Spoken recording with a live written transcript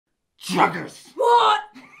Chuggers! What?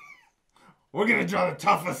 We're gonna draw the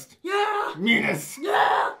toughest, Yeah! meanest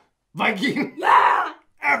Yeah! Viking Yeah!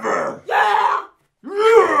 ever! Yeah!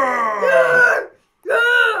 Yeah! Yeah!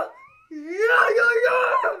 Yeah! Yeah!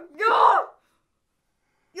 Yeah!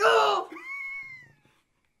 Yeah!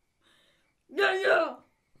 Yeah! Yeah!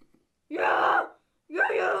 Yeah! Yeah!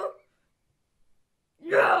 Yeah!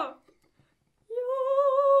 Yeah!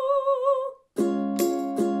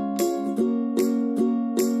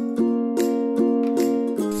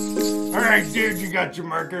 Alright, dude, you got your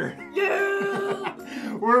marker. Yeah!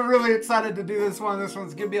 We're really excited to do this one. This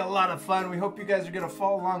one's gonna be a lot of fun. We hope you guys are gonna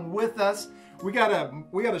follow along with us. We got a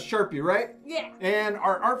Sharpie, right? Yeah. And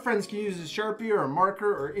our art friends can use a Sharpie or a marker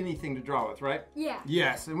or anything to draw with, right? Yeah.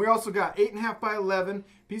 Yes, and we also got 8.5 by 11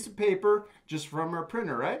 piece of paper just from our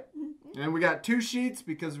printer, right? Mm-hmm. And we got 2 sheets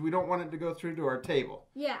because we don't want it to go through to our table.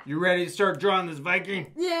 Yeah. You ready to start drawing this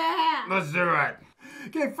Viking? Yeah. Let's do it.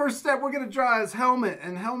 Okay, first step, we're going to draw his helmet.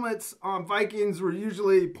 And helmets on Vikings were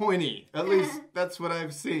usually pointy. At least that's what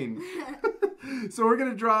I've seen. So we're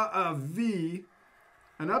going to draw a V,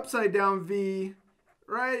 an upside down V,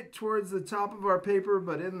 right towards the top of our paper,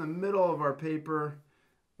 but in the middle of our paper.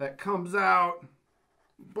 That comes out.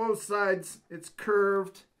 Both sides, it's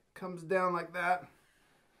curved, comes down like that.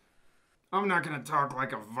 I'm not going to talk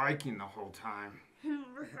like a Viking the whole time.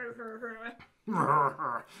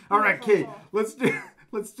 All right, Kate, let's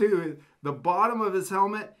do the bottom of his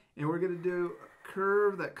helmet, and we're going to do a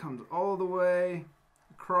curve that comes all the way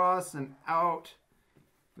across and out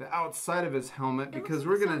the outside of his helmet, because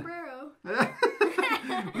we're going to...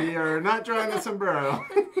 We are not drawing a sombrero.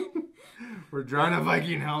 We're drawing a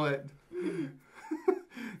Viking helmet.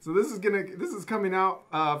 So this is coming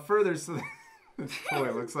out further, so boy,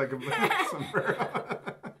 it looks like a sombrero.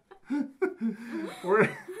 We're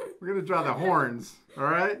gonna draw the horns. All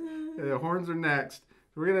right, the horns are next.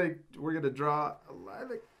 So we're gonna draw a line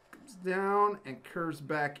that comes down and curves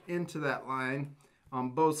back into that line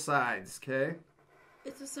on both sides. Okay.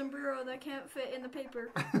 It's a sombrero that can't fit in the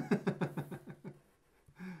paper.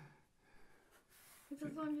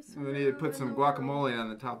 We need to put some guacamole on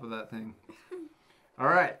the top of that thing. All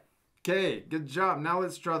right. Okay, good job. Now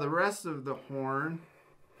let's draw the rest of the horn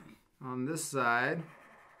on this side.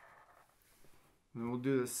 And we'll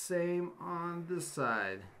do the same on this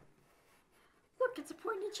side. Look, it's a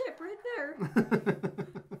pointy chip right there.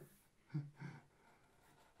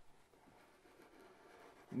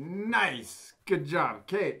 Nice. Good job.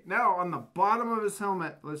 Okay, now on the bottom of his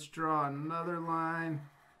helmet, let's draw another line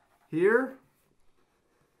here.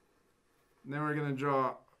 And then we're going to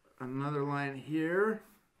draw another line here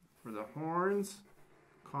for the horns,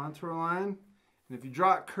 contour line. And if you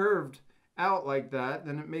draw it curved out like that,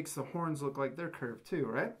 then it makes the horns look like they're curved too,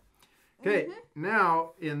 right? Okay,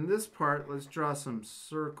 now in this part, let's draw some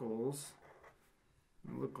circles.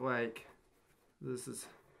 It look like this is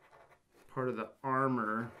part of the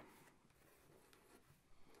armor.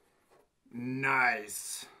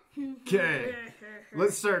 Nice. Okay,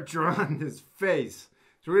 let's start drawing his face.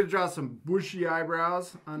 So we're going to draw some bushy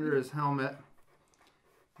eyebrows under his helmet.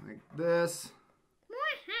 Like this.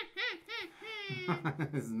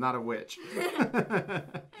 This is not a witch.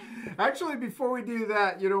 Actually, before we do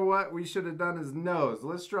that, you know what? We should have done his nose.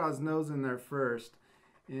 Let's draw his nose in there first.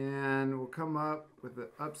 And we'll come up with the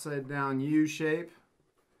upside down U shape.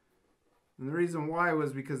 And the reason why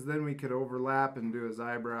was because then we could overlap and do his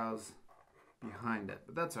eyebrows behind it.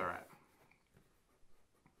 But that's all right.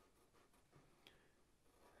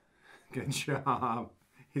 Good job.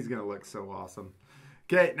 He's going to look so awesome.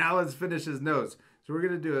 Okay, now let's finish his nose. So we're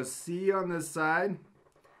going to do a C on this side.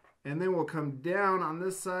 And then we'll come down on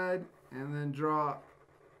this side and then draw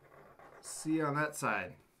C on that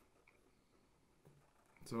side.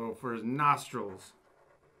 So for his nostrils.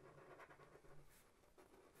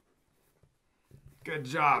 Good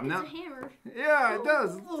job. It's a hammer. Yeah, it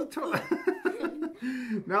does.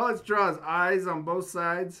 Now let's draw his eyes on both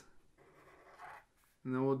sides.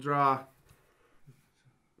 And then we'll draw.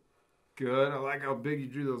 Good. I like how big you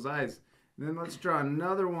drew those eyes. And then let's draw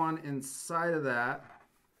another one inside of that.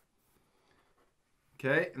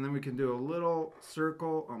 Okay. And then we can do a little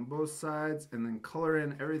circle on both sides and then color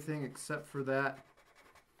in everything except for that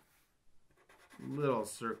little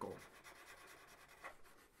circle.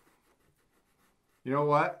 You know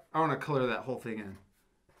what? I want to color that whole thing in.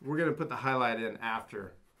 We're going to put the highlight in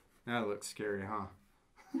after. That looks scary, huh?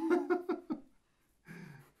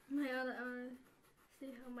 I want to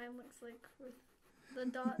see how mine looks like with the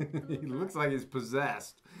dot. He looks like he's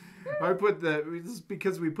possessed. I put just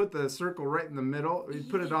because we put the circle right in the middle. We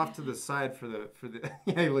put it off to the side for the.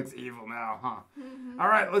 Yeah, he looks evil now, huh? All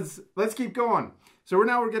right, let's keep going. So we're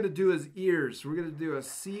going to do his ears. We're going to do a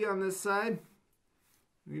C on this side.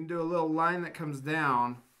 We can do a little line that comes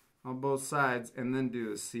down on both sides, and then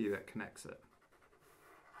do a C that connects it.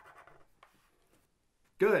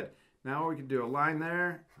 Good. Now we can do a line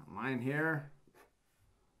there, a line here.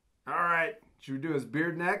 All right. Should we do his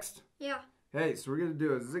beard next? Yeah. Hey, so we're going to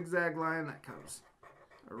do a zigzag line that comes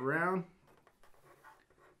around,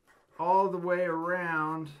 all the way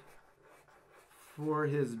around for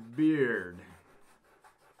his beard.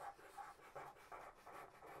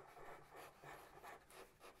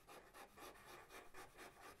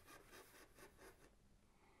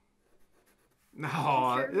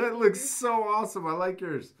 Oh, it looks so awesome. I like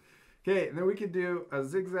yours. Okay, and then we could do a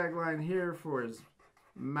zigzag line here for his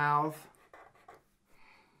mouth.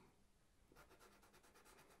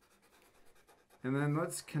 And then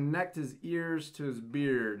let's connect his ears to his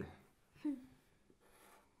beard.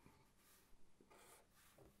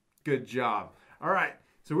 Good job. All right,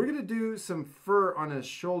 so we're going to do some fur on his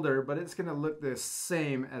shoulder, but it's going to look the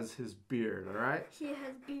same as his beard, all right? He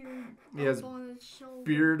has beard on his shoulder.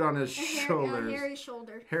 Beard on his shoulders. Hairy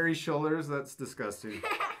shoulder. Hairy shoulders? That's disgusting.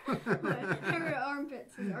 Hairy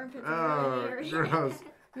armpits. His armpits are really hairy. Gross.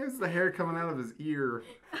 There's the hair coming out of his ear.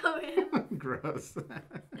 Oh, yeah. Gross.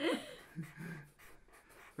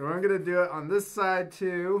 So I'm going to do it on this side,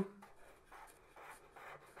 too.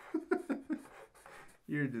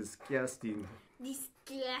 You're disgusting.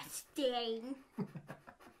 Disgusting.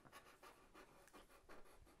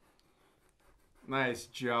 Nice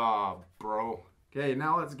job, bro. Okay,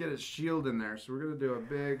 now let's get his shield in there. So we're going to do a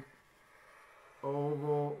big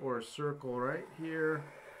oval or circle right here.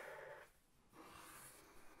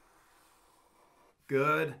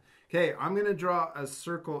 Good. Okay, I'm going to draw a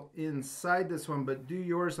circle inside this one, but do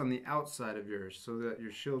yours on the outside of yours so that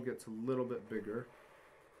your shield gets a little bit bigger.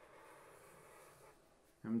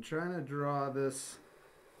 I'm trying to draw this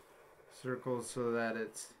circle so that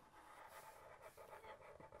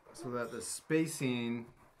the spacing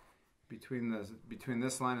between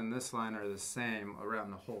this line and this line are the same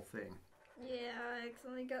around the whole thing. Yeah, I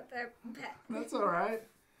accidentally got that back. That's all right.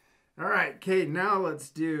 All right, okay, now let's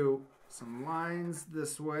do some lines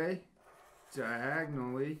this way,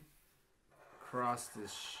 diagonally across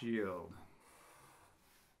this shield.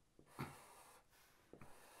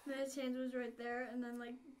 His hand was right there, and then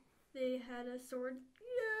like they had a sword.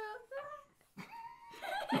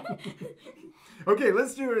 Yeah. Okay,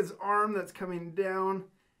 let's do his arm that's coming down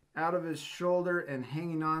out of his shoulder and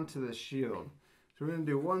hanging on to the shield. So we're going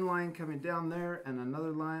to do one line coming down there and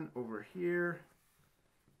another line over here.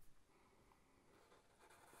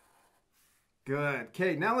 Good.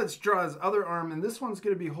 Okay, now let's draw his other arm, and this one's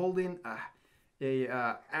going to be holding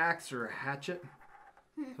a axe or a hatchet.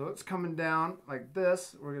 So it's coming down like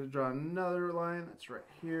this. We're going to draw another line that's right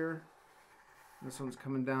here. This one's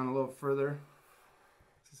coming down a little further.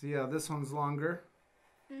 So see how this one's longer?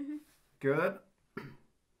 Mm-hmm. Good.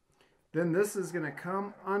 Then this is going to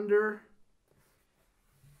come under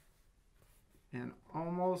and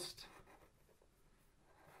almost,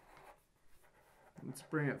 let's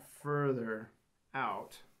bring it further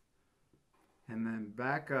out and then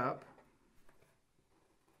back up.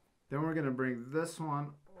 Then we're going to bring this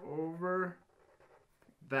one over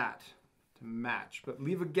that to match, but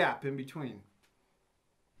leave a gap in between.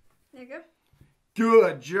 There you go.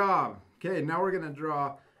 Good job. Okay, now we're going to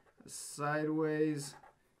draw a sideways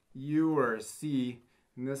U or a C,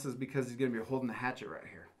 and this is because he's going to be holding the hatchet right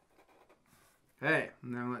here. Okay,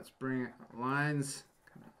 and then let's bring lines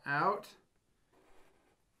out.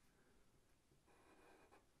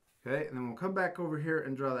 Okay, and then we'll come back over here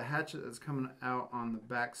and draw the hatchet that's coming out on the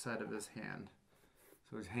back side of his hand.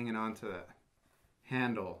 So he's hanging on to that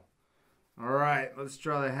handle. All right, let's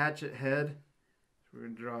draw the hatchet head. So we're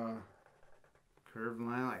going to draw a curved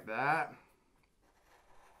line like that.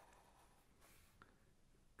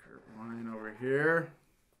 Curved line over here.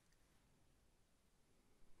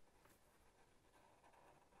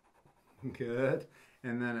 Good.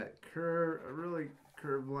 And then a really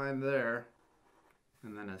curved line there.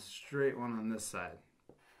 And then a straight one on this side.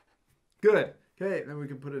 Good. Okay, then we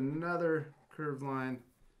can put another curved line,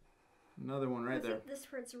 another one right there. This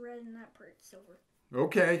part's red and that part's silver.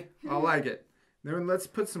 Okay, I like it. Then let's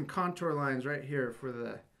put some contour lines right here for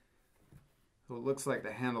so it looks like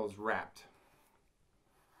the handle is wrapped.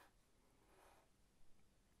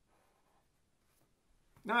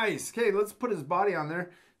 Nice. Okay, let's put his body on there.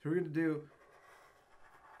 So we're going to do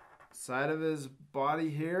side of his body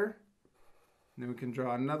here. And then we can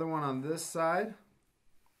draw another one on this side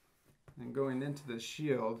and going into the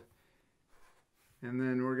shield. And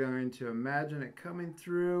then we're going to imagine it coming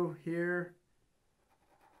through here.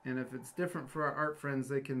 And if it's different for our art friends,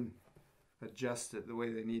 they can adjust it the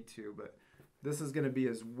way they need to. But this is going to be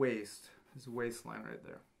his waist, his waistline right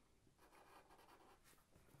there.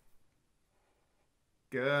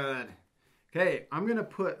 Good. Okay, I'm going to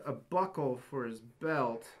put a buckle for his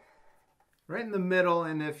belt right in the middle.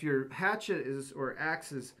 And if your hatchet is or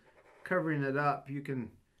axe is covering it up, you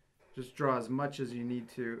can just draw as much as you need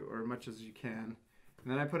to or as much as you can.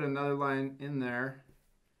 And then I put another line in there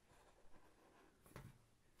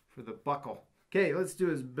for the buckle. Okay, let's do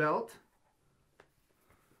his belt.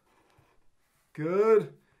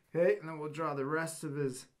 Good. Okay, and then we'll draw the rest of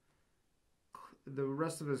his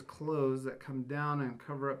clothes that come down and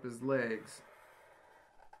cover up his legs.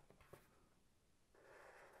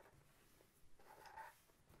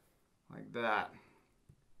 Like that.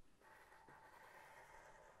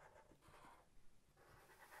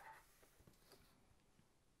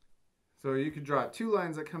 So you could draw 2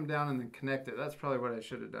 lines that come down and then connect it. That's probably what I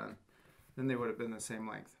should have done. Then they would have been the same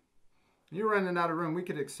length. You're running out of room. We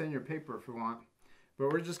could extend your paper if we want.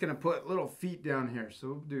 But we're just going to put little feet down here. So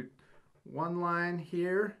we'll do 1 line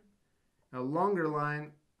here, a longer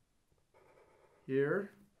line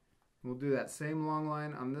here. We'll do that same long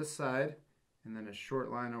line on this side, and then a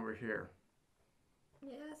short line over here.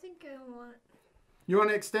 Yeah, I think I want... You want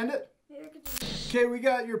to extend it? Yeah, I could do that. Okay, we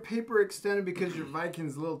got your paper extended because your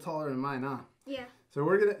Viking's a little taller than mine, huh? Yeah. So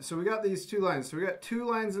we got these 2 lines. So we got 2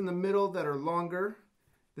 lines in the middle that are longer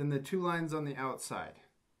than the 2 lines on the outside.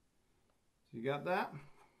 So you got that?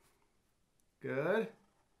 Good.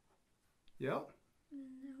 Yep. And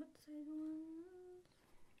the outside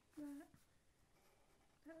one.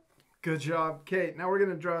 Good job. Okay, now we're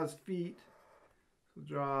going to draw his feet. So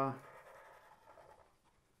draw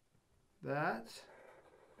that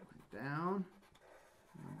down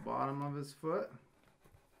the bottom of his foot.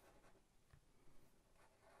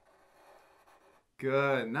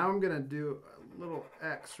 Good. Now I'm going to do a little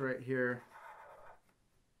X right here.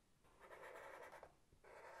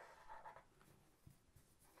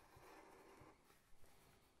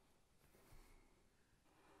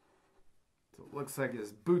 So it looks like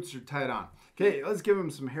his boots are tied on. Okay, let's give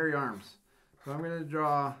him some hairy arms. So I'm going to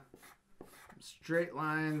draw straight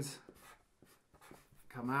lines,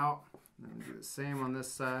 come out, and then do the same on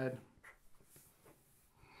this side.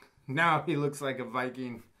 Now he looks like a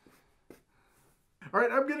Viking. All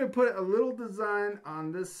right, I'm going to put a little design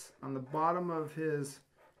on the bottom of his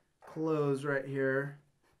clothes right here.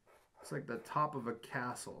 It's like the top of a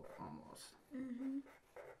castle almost. Mm-hmm.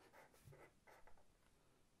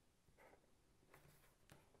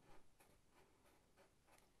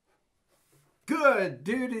 Good,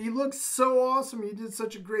 dude. He looks so awesome. You did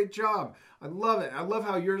such a great job. I love it. I love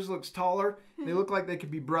how yours looks taller. They look like they could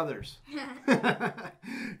be brothers.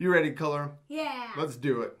 You ready to color them? Yeah. Let's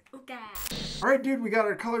do it. Okay. All right, dude, we got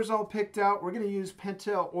our colors all picked out. We're going to use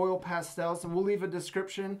Pentel oil pastels, and we'll leave a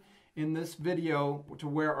description in this video to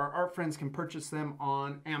where our art friends can purchase them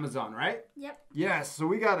on Amazon, right? Yep. Yes, so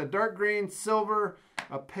we got a dark green, silver,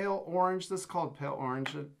 a pale orange. This is called pale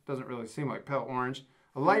orange. It doesn't really seem like pale orange.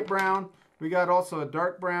 A light brown. We got also a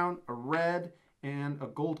dark brown, a red, and a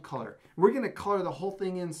gold color. We're going to color the whole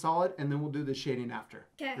thing in solid, and then we'll do the shading after.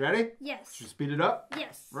 Okay. Ready? Yes. Should we speed it up?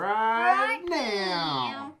 Yes. Right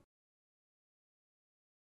now.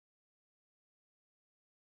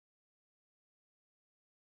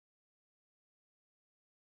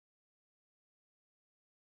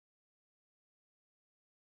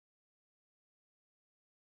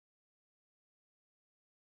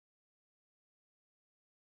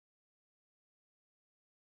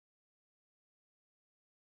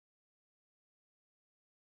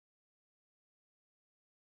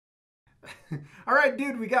 All right,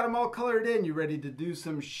 dude, we got them all colored in. You ready to do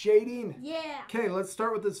some shading? Yeah. Okay, let's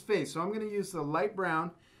start with his face. So I'm going to use the light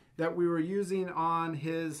brown that we were using on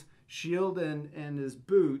his shield and his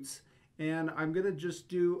boots. And I'm going to just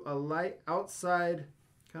do a light outside,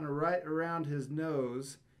 kind of right around his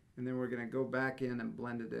nose. And then we're going to go back in and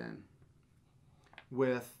blend it in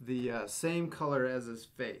with the same color as his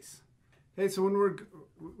face. Okay, so when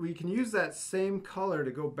we can use that same color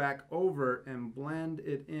to go back over and blend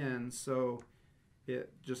it in so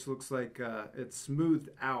it just looks like it's smoothed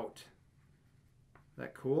out. Is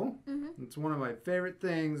that cool? Mm-hmm. It's one of my favorite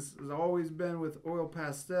things. Has always been with oil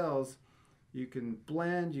pastels. You can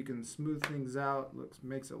blend, you can smooth things out.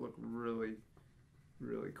 Makes it look really,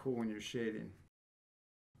 really cool when you're shading.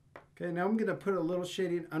 Okay, now I'm going to put a little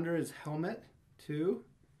shading under his helmet too.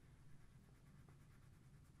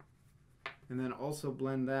 and then also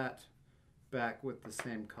blend that back with the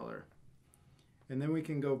same color. And then we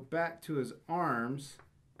can go back to his arms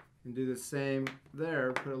and do the same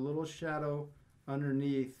there. Put a little shadow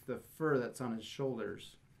underneath the fur that's on his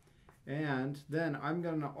shoulders. And then I'm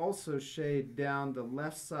going to also shade down the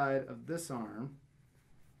left side of this arm.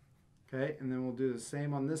 Okay, and then we'll do the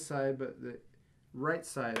same on this side, but the right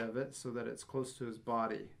side of it so that it's close to his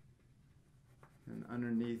body. And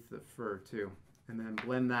underneath the fur too. And then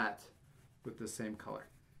blend that with the same color.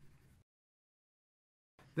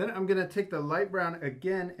 Then I'm going to take the light brown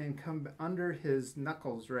again and come under his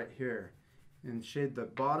knuckles right here and shade the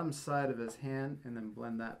bottom side of his hand and then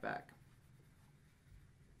blend that back.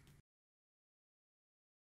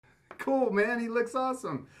 Cool, man, he looks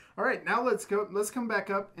awesome. All right, now let's come back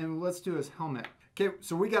up and let's do his helmet. Okay,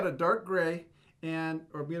 so we got a dark gray, and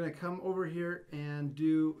we're going to come over here and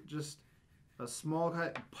do just a small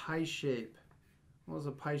pie shape. What was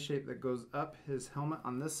a pie shape that goes up his helmet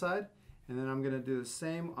on this side? And then I'm going to do the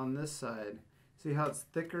same on this side. See how it's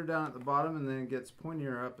thicker down at the bottom and then it gets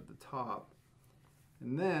pointier up at the top.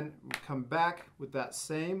 And then we'll come back with the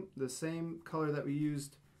same color that we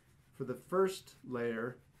used for the first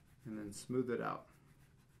layer and then smooth it out.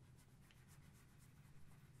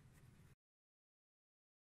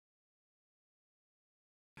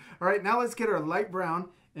 All right, now let's get our light brown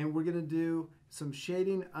and we're going to do some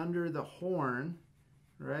shading under the horn,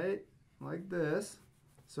 right? Like this.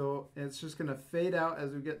 So it's just going to fade out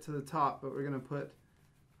as we get to the top, but we're going to put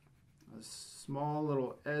a small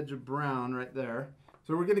little edge of brown right there.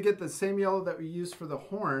 So we're going to get the same yellow that we used for the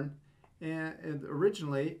horn and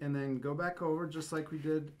originally, and then go back over just like we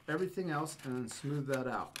did everything else and then smooth that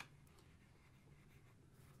out.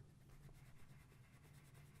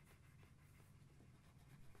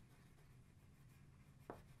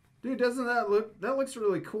 Dude, doesn't that looks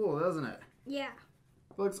really cool, doesn't it? Yeah.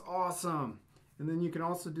 It looks awesome. And then you can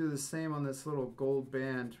also do the same on this little gold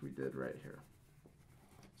band we did right here.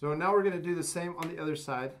 So now we're going to do the same on the other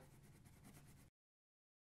side.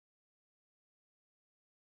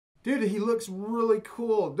 Dude, he looks really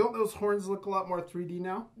cool. Don't those horns look a lot more 3D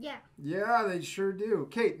now? Yeah. Yeah, they sure do.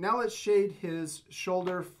 Okay, now let's shade his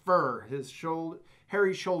shoulder fur, his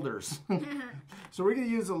hairy shoulders. So we're going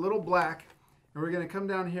to use a little black, and we're going to come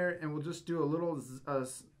down here and we'll just do a little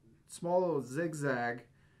small little zigzag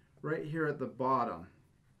right here at the bottom.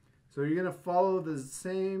 So you're going to follow the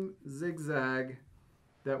same zigzag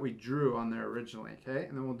that we drew on there originally, okay?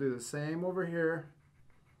 And then we'll do the same over here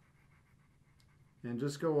and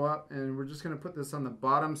just go up, and we're just going to put this on the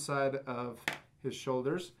bottom side of his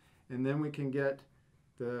shoulders, and then we can get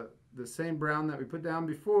the same brown that we put down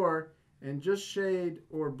before and just shade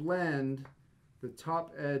or blend the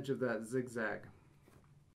top edge of that zigzag.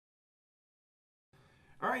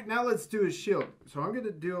 All right, now let's do his shield. So I'm going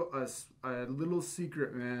to do a little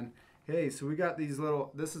secret, man. Okay, so we got these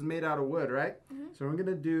little, this is made out of wood, right? Mm-hmm. So I'm going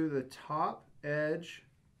to do the top edge,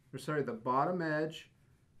 or sorry, the bottom edge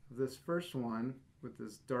of this first one with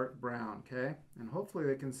this dark brown, okay? And hopefully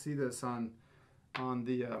they can see this on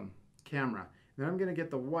the camera. Then I'm going to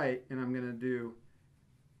get the white, and I'm going to do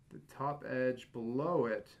the top edge below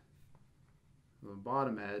it, the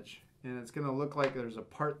bottom edge, and it's going to look like there's a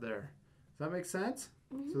part there. Does that make sense?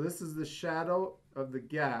 Mm-hmm. So this is the shadow of the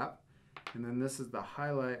gap, and then this is the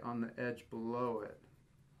highlight on the edge below it.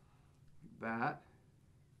 That.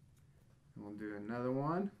 And we'll do another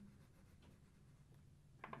one.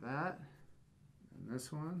 That. And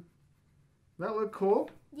this one. Does that look cool?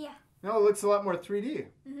 Yeah. Now it looks a lot more 3D.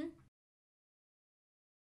 Mm-hmm.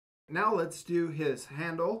 Now let's do his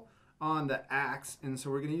handle on the axe, and so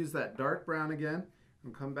we're going to use that dark brown again.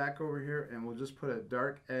 We'll come back over here and we'll just put a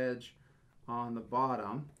dark edge on the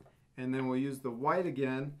bottom, and then we'll use the white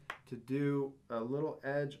again to do a little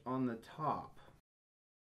edge on the top.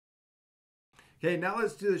 Okay, now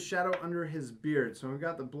let's do the shadow under his beard. So we've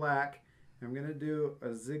got the black, and I'm going to do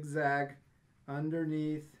a zigzag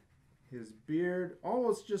underneath his beard,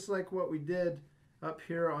 almost just like what we did up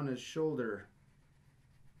here on his shoulder.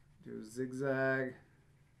 Do a zigzag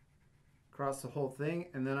across the whole thing,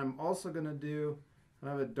 and then I'm also going to do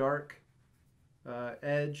kind of a dark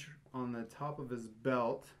edge on the top of his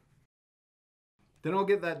belt. Then I'll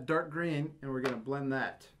get that dark green, and we're going to blend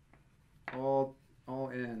that all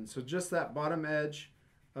in. So just that bottom edge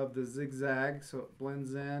of the zigzag so it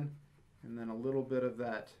blends in, and then a little bit of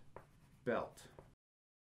that belt.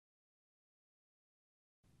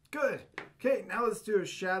 Good. Okay, now let's do a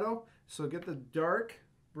shadow. So get the dark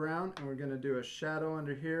brown, and we're going to do a shadow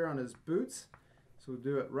under here on his boots. So we'll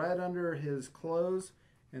do it right under his clothes,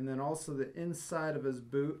 and then also the inside of his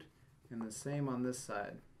boot, and the same on this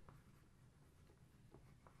side.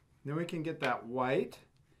 Then we can get that white,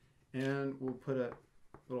 and we'll put a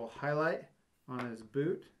little highlight on his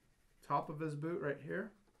boot, top of his boot right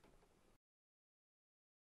here.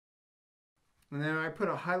 And then I put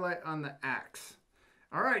a highlight on the axe.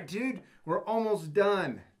 All right, dude, we're almost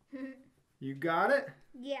done. You got it?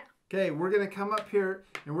 Yeah. Okay, we're going to come up here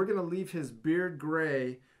and we're going to leave his beard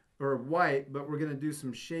gray or white, but we're going to do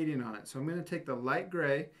some shading on it. So I'm going to take the light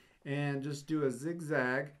gray and just do a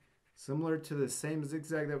zigzag, similar to the same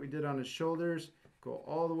zigzag that we did on his shoulders. Go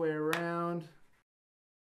all the way around.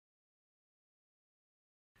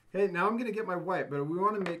 Okay, now I'm going to get my white, but we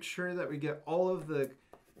want to make sure that we get all of the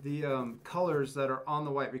colors that are on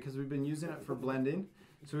the white because we've been using it for blending.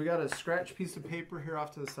 So we got a scratch piece of paper here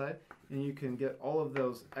off to the side, and you can get all of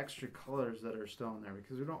those extra colors that are still in there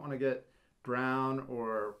because we don't want to get brown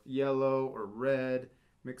or yellow or red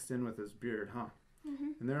mixed in with his beard, huh?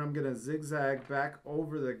 Mm-hmm. And then I'm going to zigzag back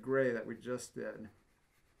over the gray that we just did.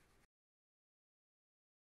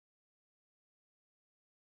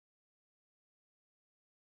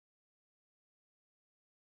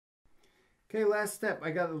 Okay, last step.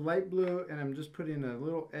 I got the light blue and I'm just putting a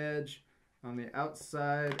little edge on the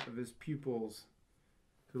outside of his pupils.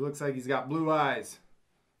 So it looks like he's got blue eyes. Is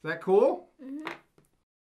that cool? Mm-hmm.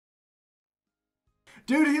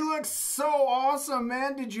 Dude, he looks so awesome,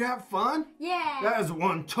 man. Did you have fun? Yeah. That is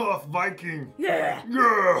one tough Viking. Yeah.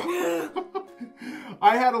 Yeah.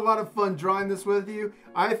 I had a lot of fun drawing this with you.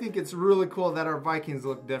 I think it's really cool that our Vikings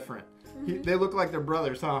look different. They look like they're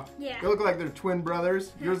brothers, huh? Yeah. They look like they're twin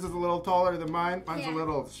brothers. Yours is a little taller than mine. Mine's a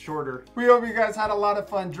little shorter. We hope you guys had a lot of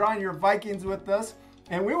fun drawing your Vikings with us.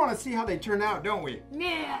 And we want to see how they turn out, don't we?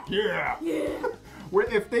 Yeah. Yeah. Yeah.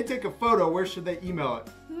 If they take a photo, where should they email it?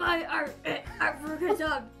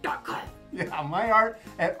 myart@artforkidshub.com. Yeah,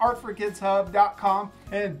 myart@artforkidshub.com.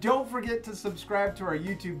 And don't forget to subscribe to our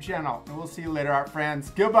YouTube channel. And we'll see you later, art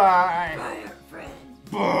friends. Goodbye. Bye, art friends.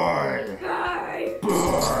 Bye. Bye.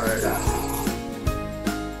 Bye.